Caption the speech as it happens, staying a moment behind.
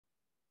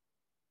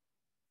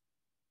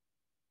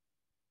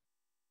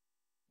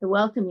The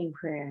welcoming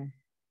prayer.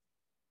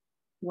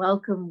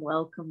 Welcome,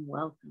 welcome,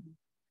 welcome.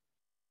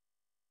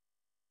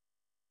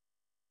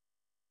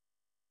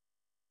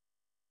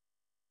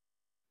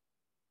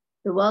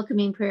 The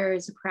welcoming prayer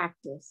is a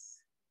practice.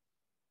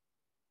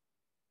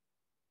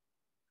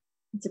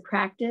 It's a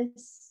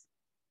practice.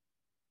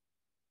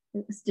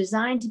 It's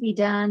designed to be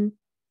done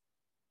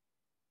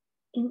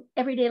in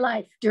everyday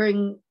life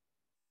during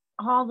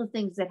all the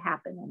things that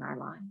happen in our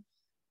lives.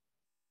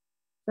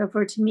 So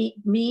for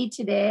me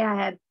today, I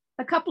had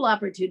a couple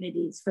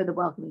opportunities for the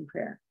welcoming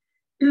prayer.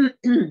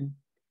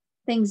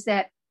 Things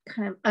that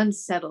kind of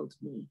unsettled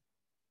me,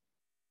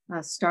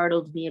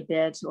 startled me a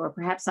bit, or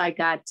perhaps I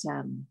got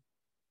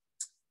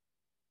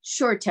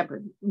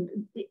short-tempered,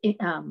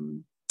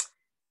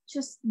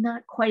 just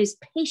not quite as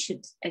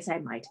patient as I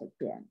might have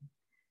been.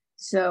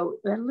 So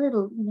a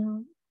little,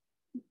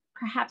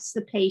 perhaps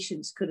the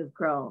patience could have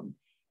grown.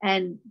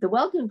 And the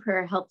welcome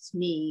prayer helps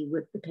me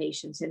with the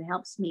patience and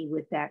helps me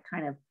with that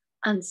kind of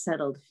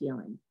unsettled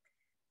feeling.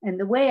 And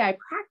the way I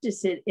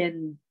practice it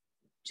in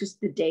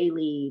just the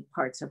daily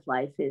parts of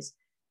life is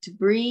to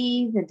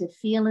breathe and to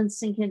feel and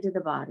sink into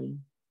the body,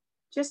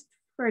 just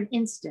for an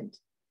instant.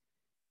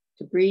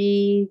 To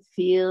breathe,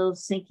 feel,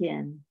 sink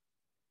in.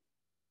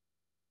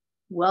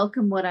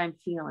 Welcome what I'm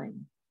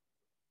feeling.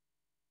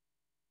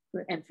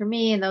 And for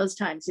me, in those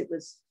times, it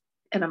was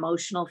an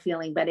emotional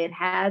feeling, but it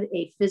had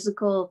a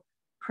physical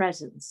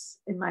presence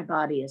in my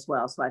body as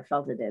well. So I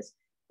felt it as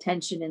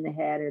tension in the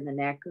head or the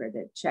neck or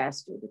the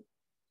chest or the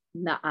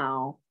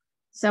now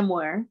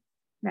somewhere,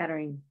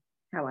 mattering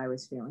how I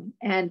was feeling.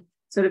 And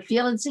so to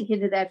feel and sink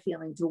into that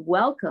feeling, to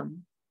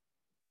welcome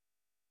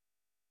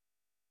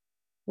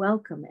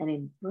and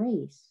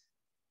embrace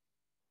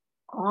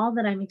all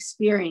that I'm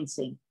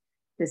experiencing,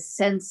 the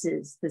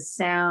senses, the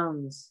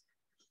sounds,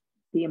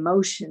 the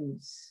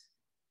emotions,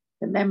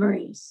 the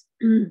memories,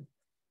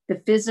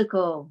 the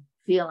physical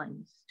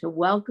feelings, to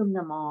welcome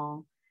them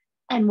all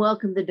and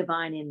welcome the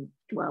divine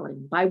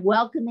indwelling. By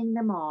welcoming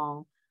them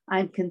all,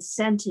 I'm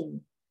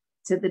consenting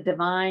to the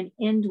divine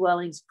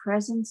indwelling's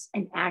presence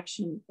and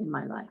action in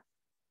my life.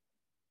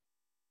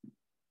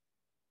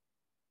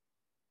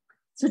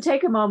 So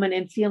take a moment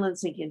and feel and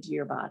sink into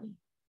your body.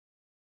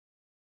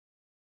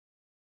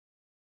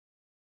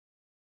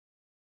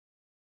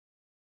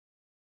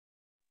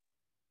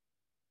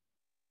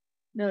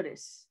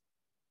 Notice,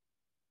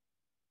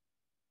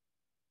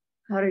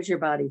 how does your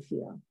body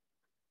feel?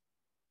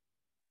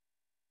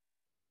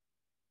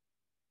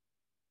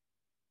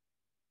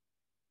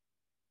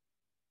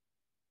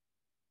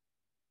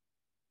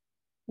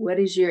 What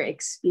is your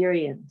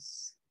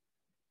experience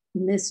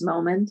in this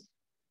moment?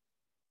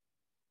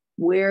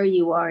 Where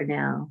you are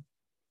now?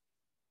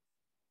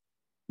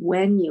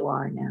 When you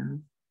are now?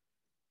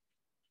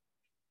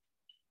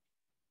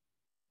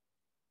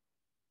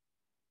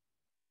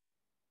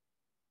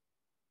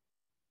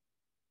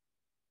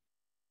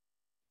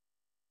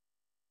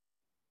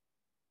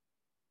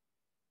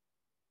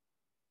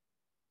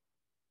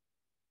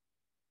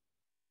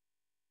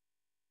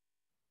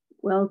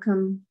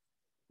 Welcome,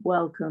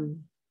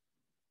 welcome,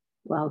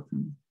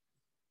 welcome.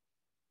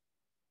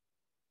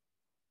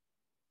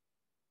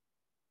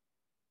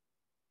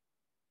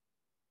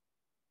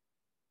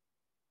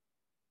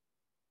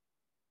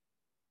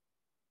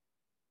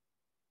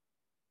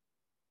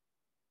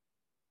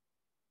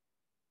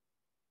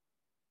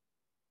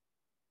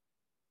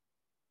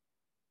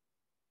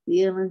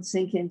 Feel and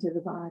sink into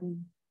the body,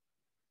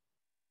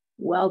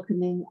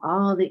 welcoming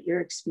all that you're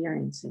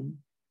experiencing,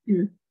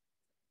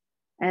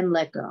 and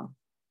let go.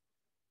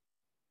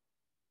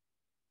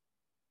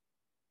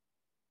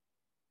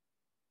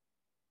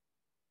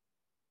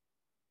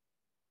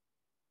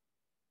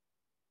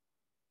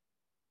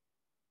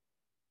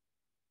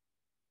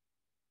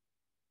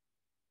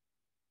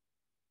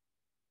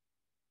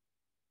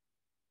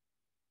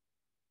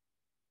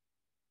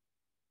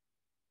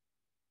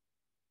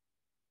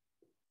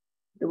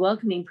 The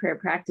welcoming prayer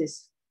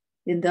practice,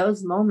 in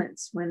those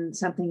moments when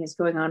something is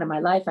going on in my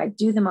life, I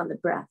do them on the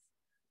breath.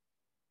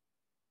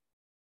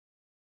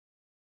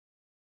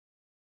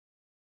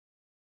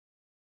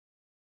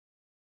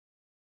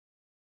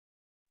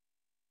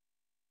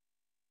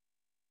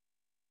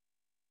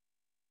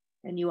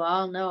 And you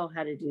all know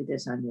how to do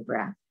this on your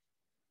breath.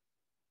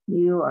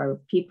 You are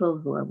people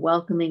who are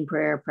welcoming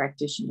prayer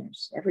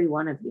practitioners. Every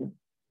one of you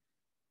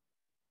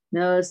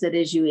knows that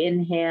as you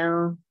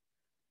inhale,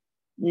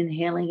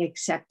 inhaling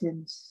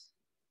acceptance,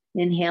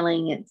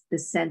 inhaling it, the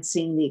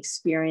sensing, the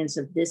experience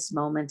of this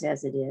moment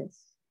as it is.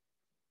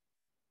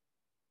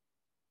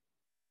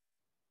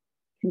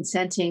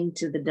 Consenting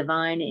to the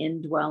divine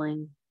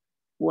indwelling,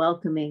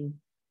 welcoming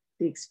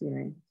the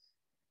experience.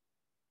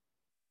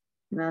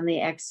 And on the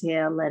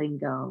exhale, letting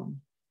go,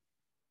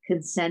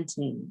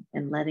 consenting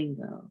and letting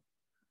go.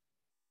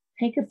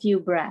 Take a few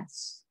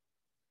breaths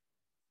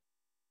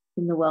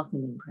in the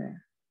welcoming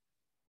prayer.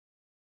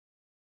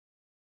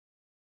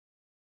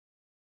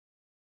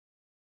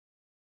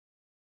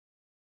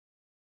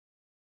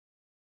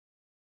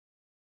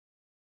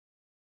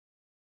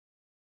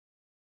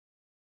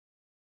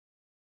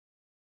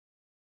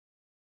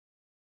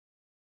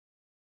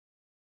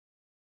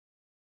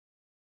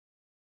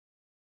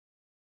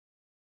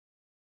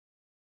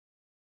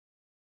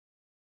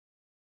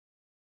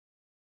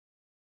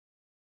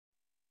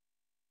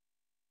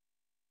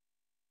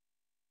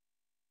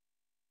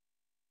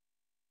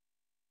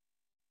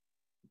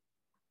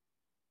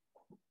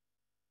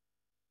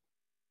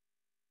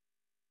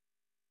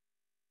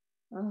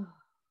 Oh,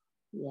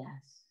 yes.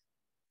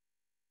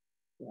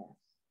 Yes.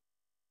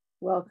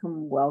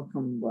 Welcome,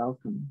 welcome,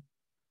 welcome.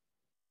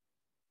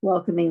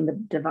 Welcoming the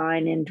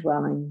divine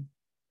indwelling,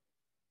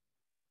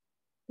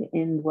 the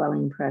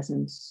indwelling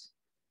presence.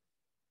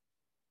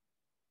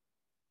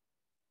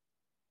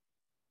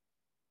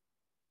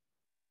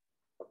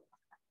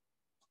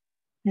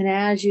 And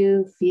as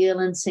you feel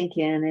and sink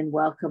in and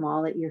welcome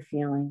all that you're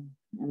feeling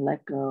and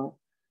let go,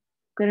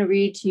 I'm going to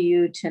read to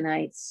you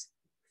tonight's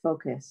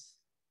focus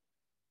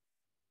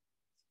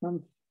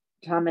from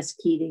Thomas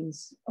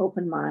Keating's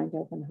Open Mind,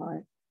 Open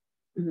Heart.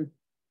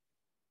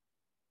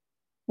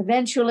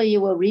 Eventually,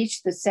 you will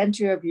reach the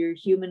center of your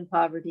human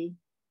poverty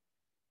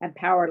and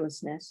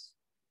powerlessness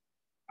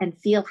and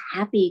feel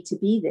happy to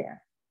be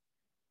there.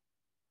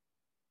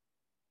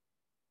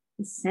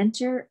 The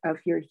center of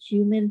your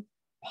human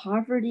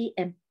poverty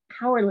and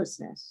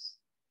powerlessness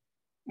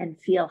and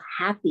feel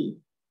happy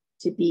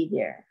to be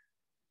there.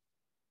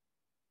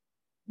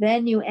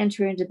 Then you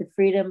enter into the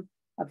freedom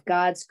of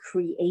God's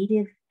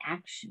creative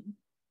action,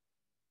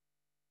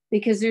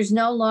 because there's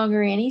no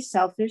longer any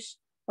selfish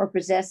or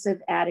possessive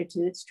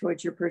attitudes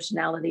towards your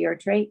personality or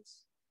traits.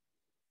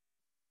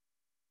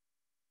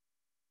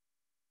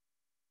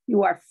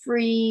 You are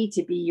free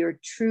to be your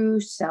true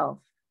self,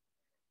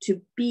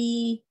 to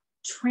be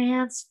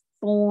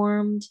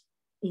transformed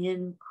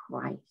in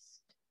Christ.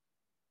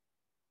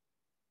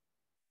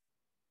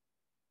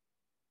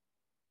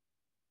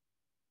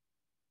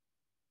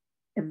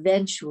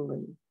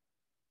 Eventually,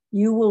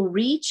 you will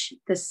reach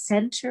the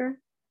center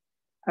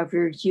of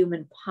your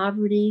human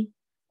poverty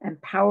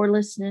and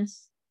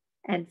powerlessness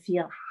and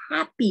feel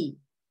happy,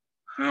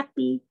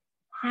 happy,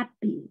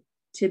 happy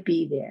to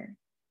be there,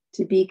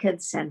 to be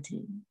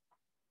consenting,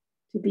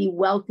 to be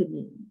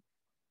welcoming,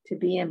 to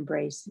be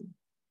embracing.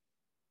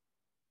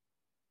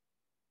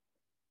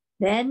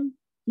 Then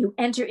you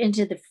enter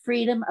into the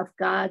freedom of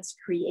God's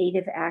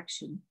creative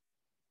action.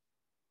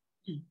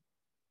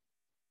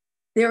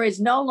 There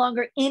is no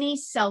longer any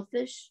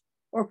selfish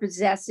or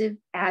possessive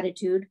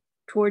attitude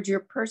towards your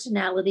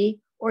personality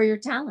or your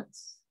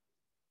talents.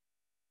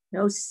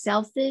 No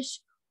selfish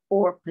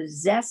or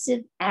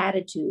possessive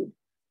attitude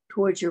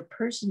towards your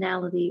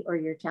personality or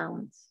your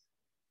talents.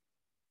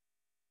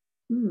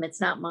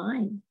 It's not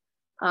mine.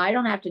 I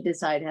don't have to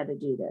decide how to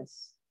do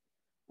this.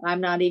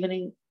 I'm not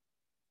even,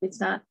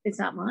 it's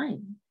not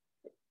mine.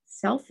 It's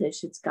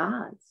selfish, it's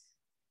God's.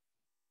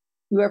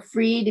 You are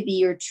free to be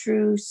your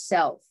true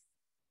self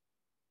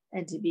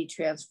and to be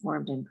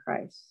transformed in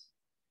Christ.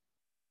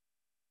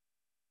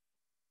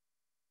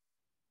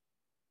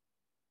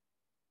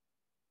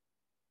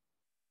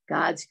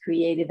 God's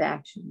creative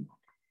action.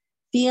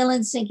 Feel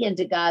and sink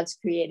into God's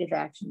creative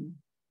action.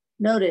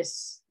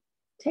 Notice,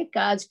 take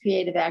God's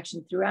creative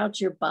action throughout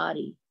your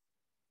body,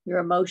 your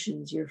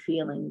emotions, your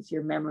feelings,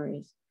 your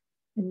memories,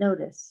 and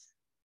notice.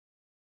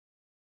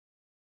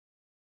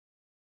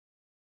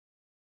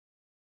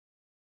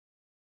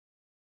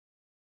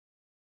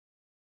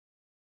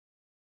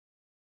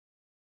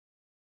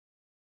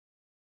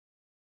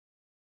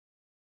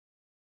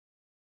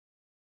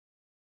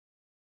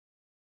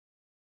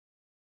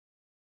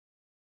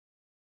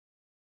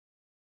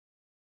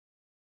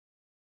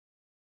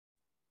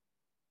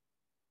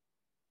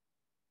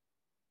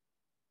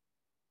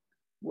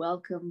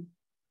 Welcome,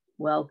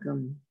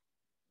 welcome,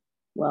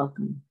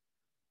 welcome.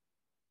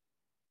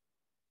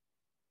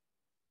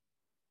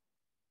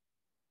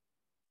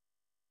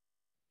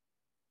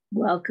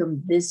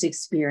 Welcome this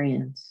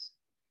experience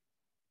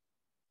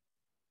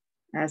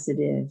as it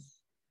is.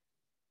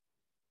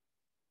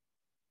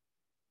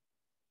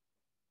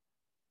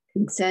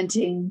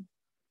 Consenting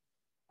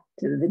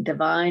to the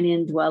divine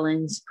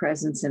indwelling's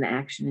presence and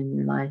action in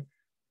your life.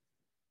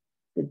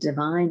 The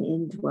divine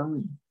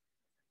indwelling.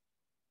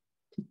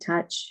 To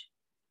touch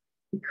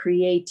the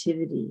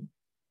creativity,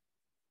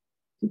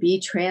 to be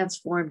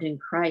transformed in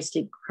Christ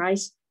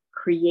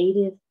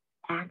creative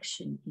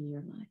action in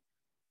your life.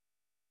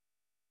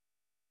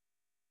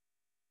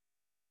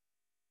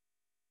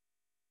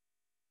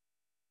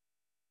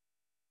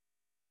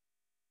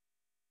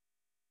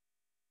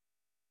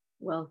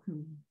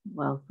 Welcome,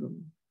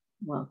 welcome,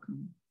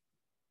 welcome.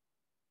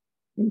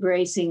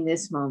 Embracing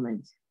this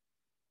moment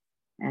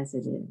as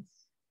it is.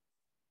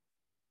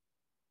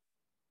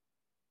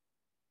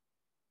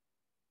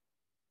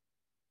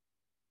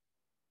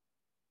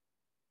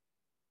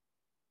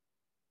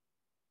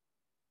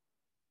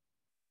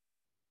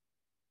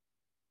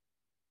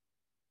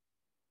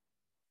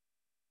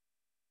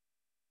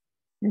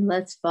 And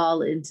let's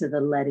fall into the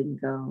letting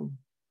go,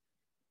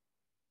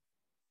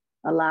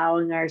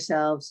 allowing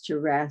ourselves to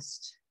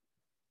rest,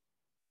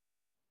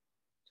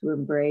 to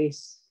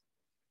embrace,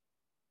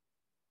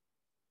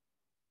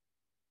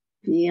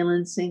 feel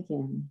and sink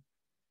in,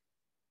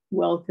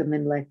 welcome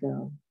and let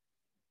go.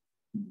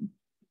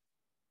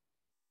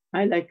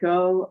 I let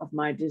go of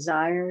my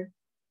desire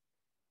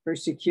for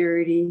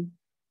security,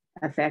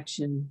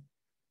 affection,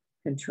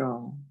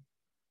 control,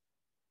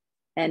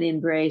 and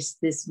embrace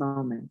this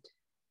moment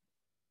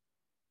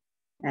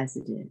as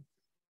it is.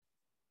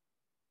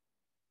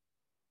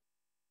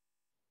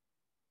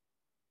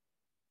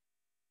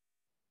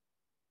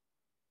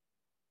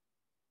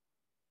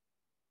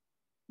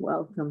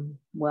 Welcome,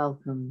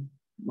 welcome,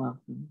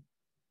 welcome.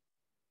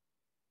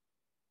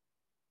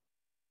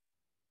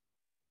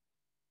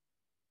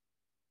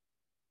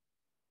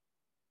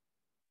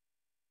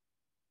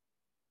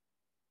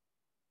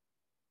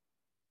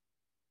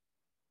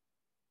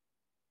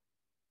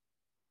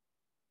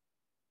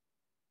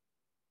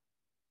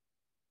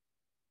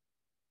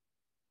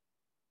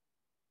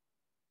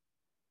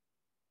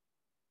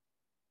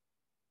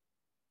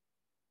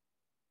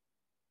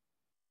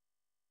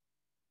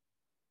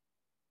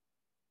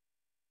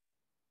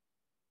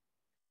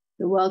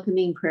 The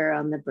welcoming prayer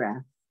on the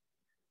breath,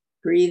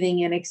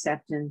 breathing in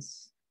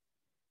acceptance,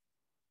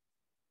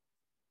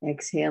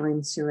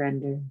 exhaling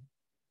surrender.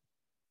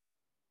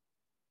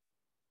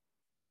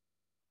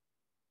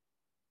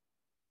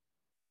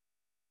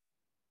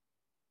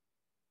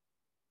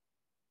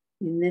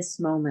 In this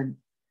moment.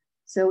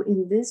 So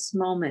in this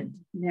moment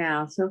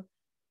now, so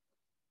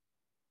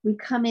we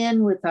come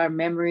in with our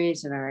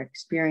memories and our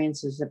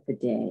experiences of the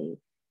day.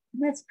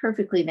 And that's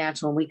perfectly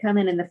natural. We come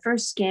in the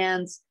first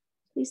scans,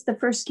 at least the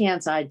first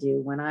scans I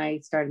do when I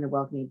start in the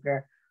welcoming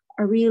prayer,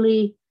 are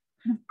really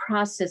kind of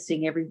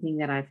processing everything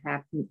that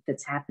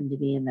that's happened to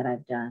me and that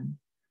I've done.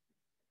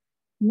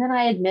 And then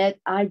I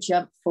admit I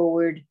jump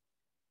forward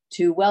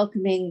to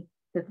welcoming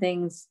the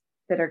things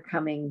that are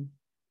coming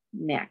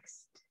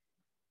next.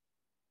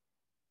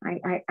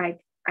 I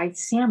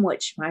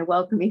sandwich my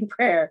welcoming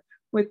prayer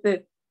with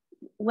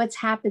what's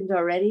happened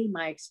already,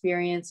 my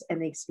experience,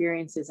 and the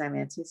experiences I'm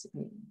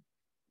anticipating.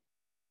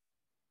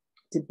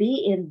 To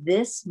be in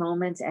this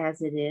moment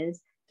as it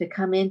is, to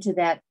come into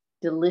that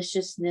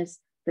deliciousness,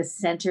 the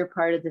center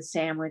part of the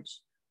sandwich,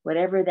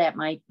 whatever that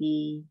might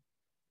be,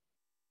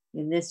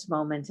 in this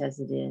moment as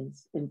it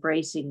is,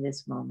 embracing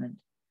this moment.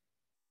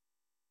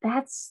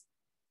 That's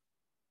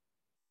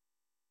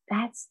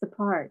the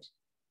part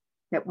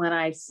that when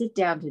I sit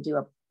down to do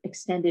an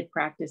extended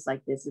practice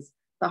like this, is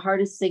the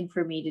hardest thing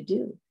for me to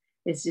do,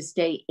 is to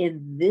stay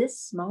in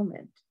this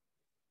moment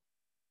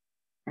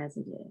as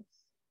it is.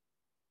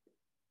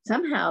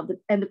 Somehow,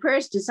 and the prayer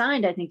is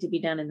designed, I think, to be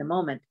done in the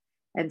moment.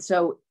 And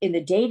so in the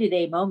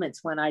day-to-day moments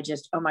when I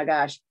just, oh my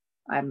gosh,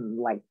 I'm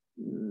like,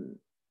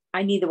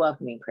 I need the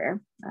welcoming prayer.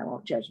 I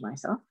won't judge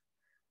myself.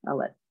 I'll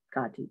let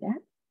God do that.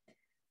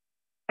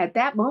 At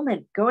that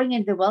moment, going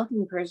into the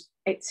welcoming prayer,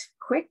 it's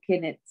quick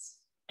and it's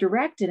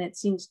direct and it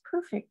seems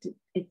perfect.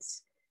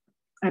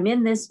 I'm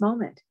in this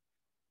moment.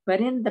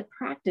 But in the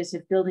practice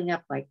of building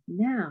up like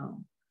now,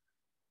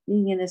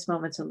 being in this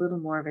moment's a little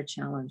more of a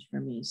challenge for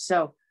me.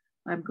 So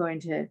I'm going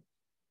to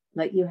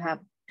let you have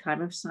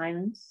time of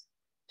silence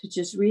to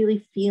just really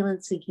feel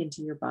and sink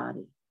into your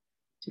body,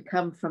 to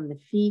come from the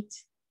feet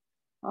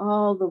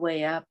all the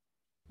way up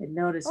and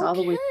notice all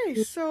the way.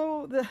 Okay,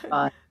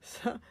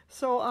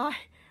 so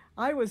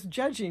I was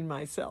judging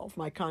myself,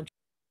 my conscience.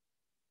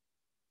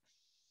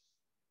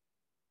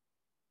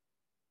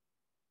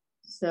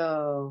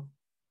 So,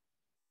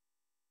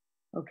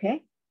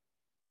 okay.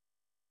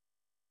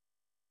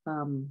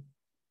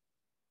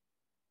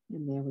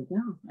 And there we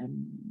go.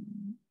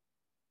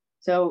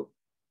 So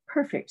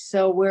perfect.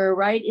 So we're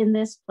right in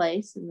this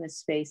place, in this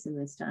space, in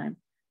this time.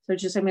 So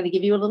I'm going to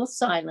give you a little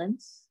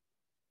silence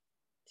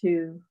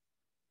to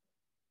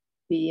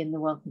be in the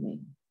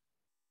welcoming.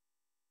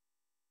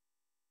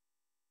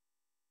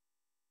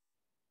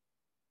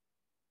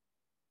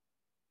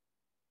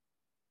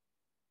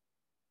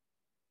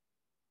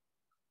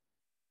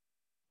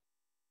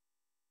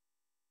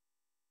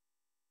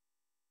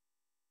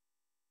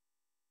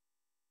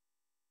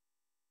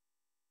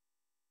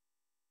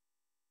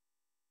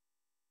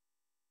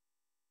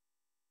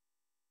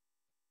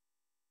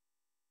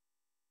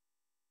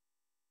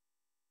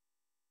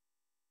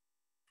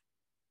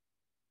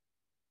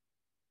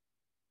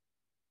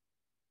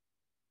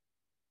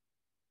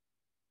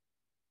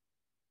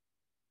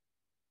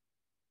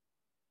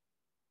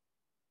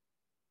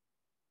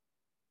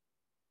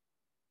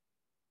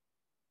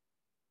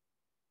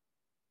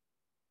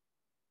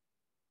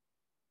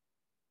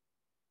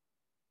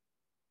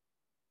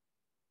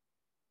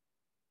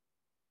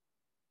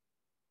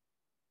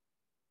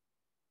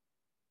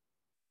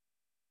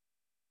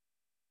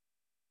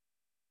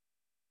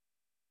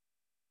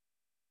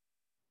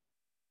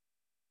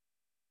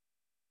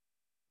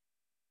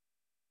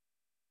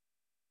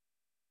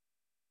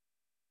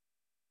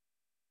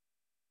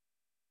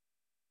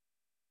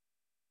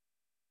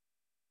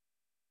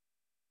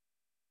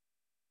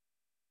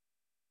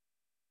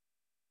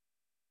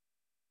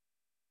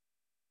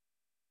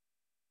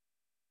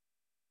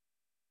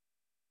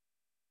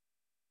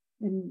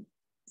 And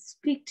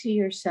speak to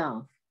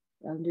yourself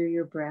under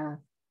your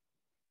breath.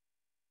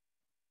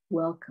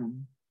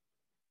 Welcome.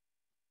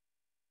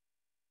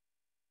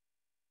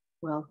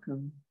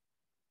 Welcome.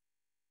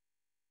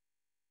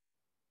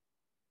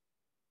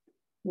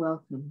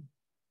 Welcome.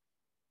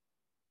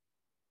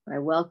 By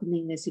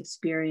welcoming this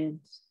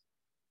experience,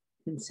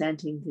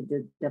 consenting to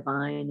the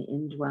divine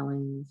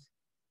indwellings,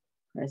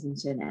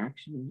 presence and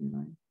action in your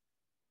life.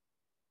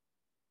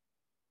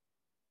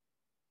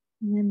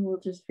 And then we'll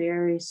just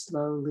very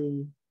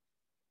slowly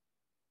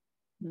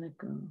let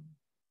go.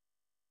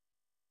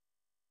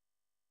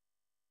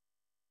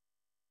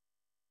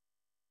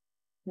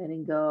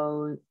 letting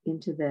go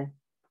into the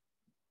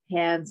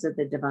hands of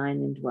the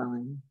divine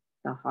indwelling,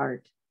 the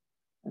heart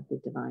of the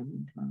divine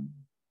indwelling.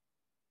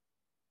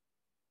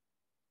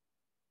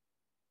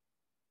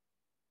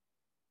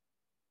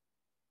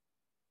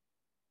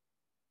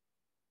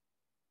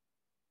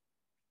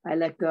 I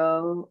let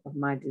go of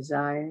my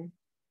desire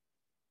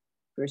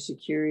for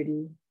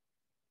security,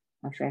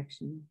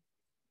 affection,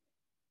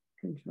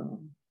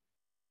 control,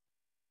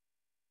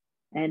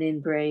 and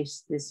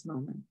embrace this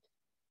moment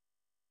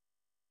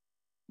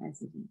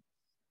as it is.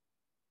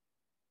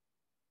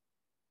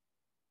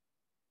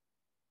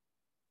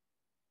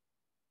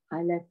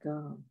 I let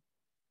go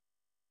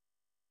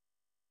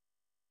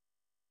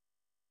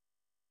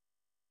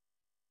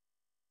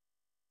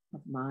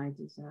of my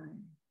desire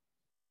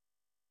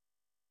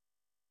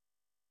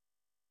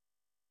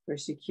for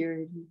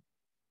security,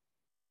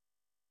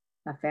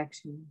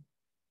 affection,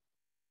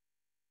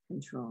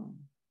 control,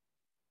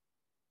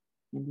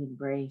 and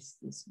embrace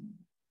this moment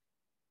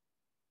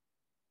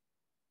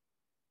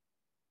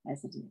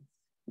as it is,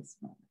 this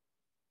moment.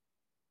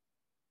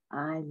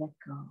 I let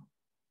go of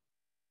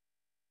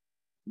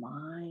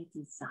my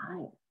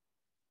desire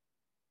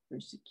for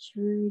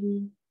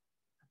security,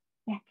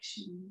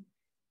 affection,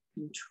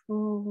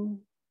 control,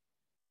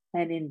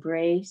 and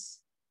embrace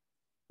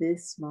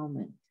this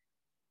moment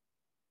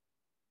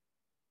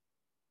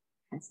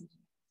as it is.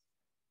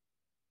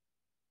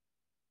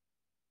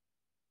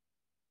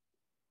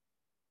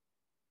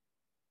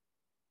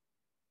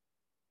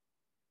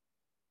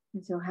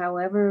 And so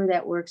however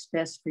that works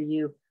best for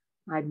you,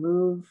 I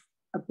move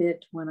a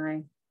bit when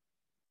I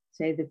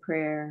say the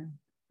prayer.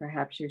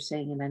 Perhaps you're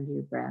saying it under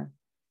your breath.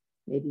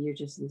 Maybe you're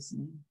just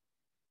listening.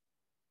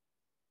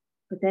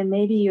 But then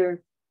maybe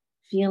you're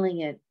feeling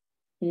it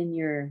in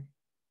your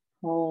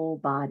whole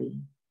body.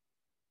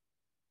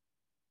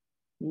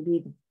 Maybe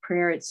the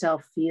prayer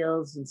itself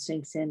feels and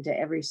sinks into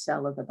every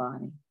cell of the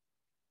body.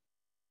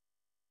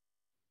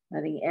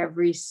 Letting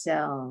every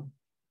cell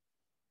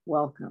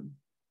welcome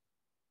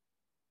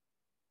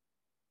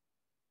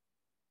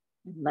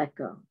and let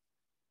go.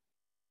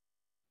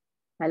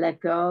 I let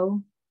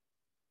go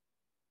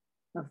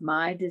of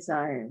my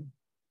desire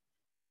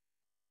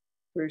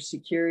for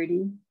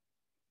security,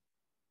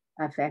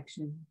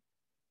 affection,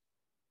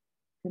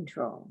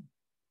 control,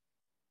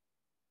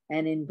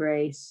 and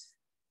embrace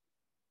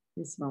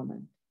this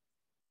moment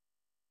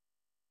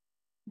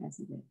as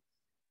it is.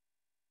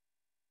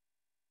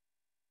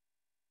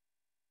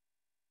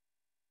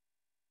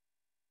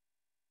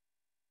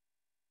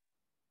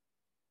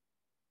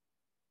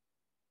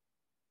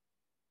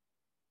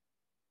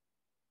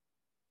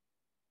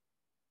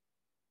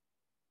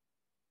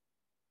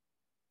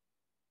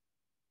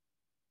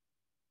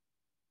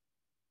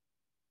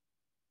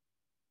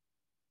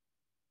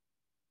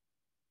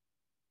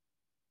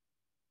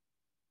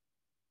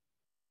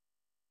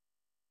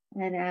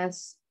 And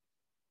as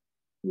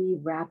we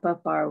wrap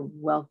up our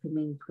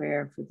welcoming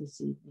prayer for this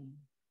evening,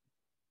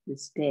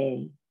 this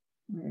day,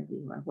 wherever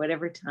you are,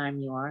 whatever time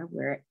you are,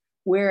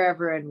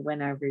 wherever and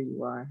whenever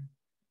you are,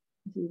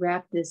 as we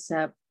wrap this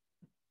up,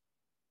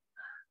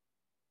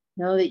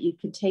 know that you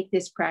can take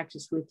this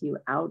practice with you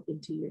out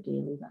into your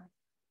daily life.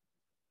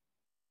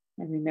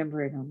 And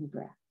remember it on the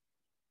breath.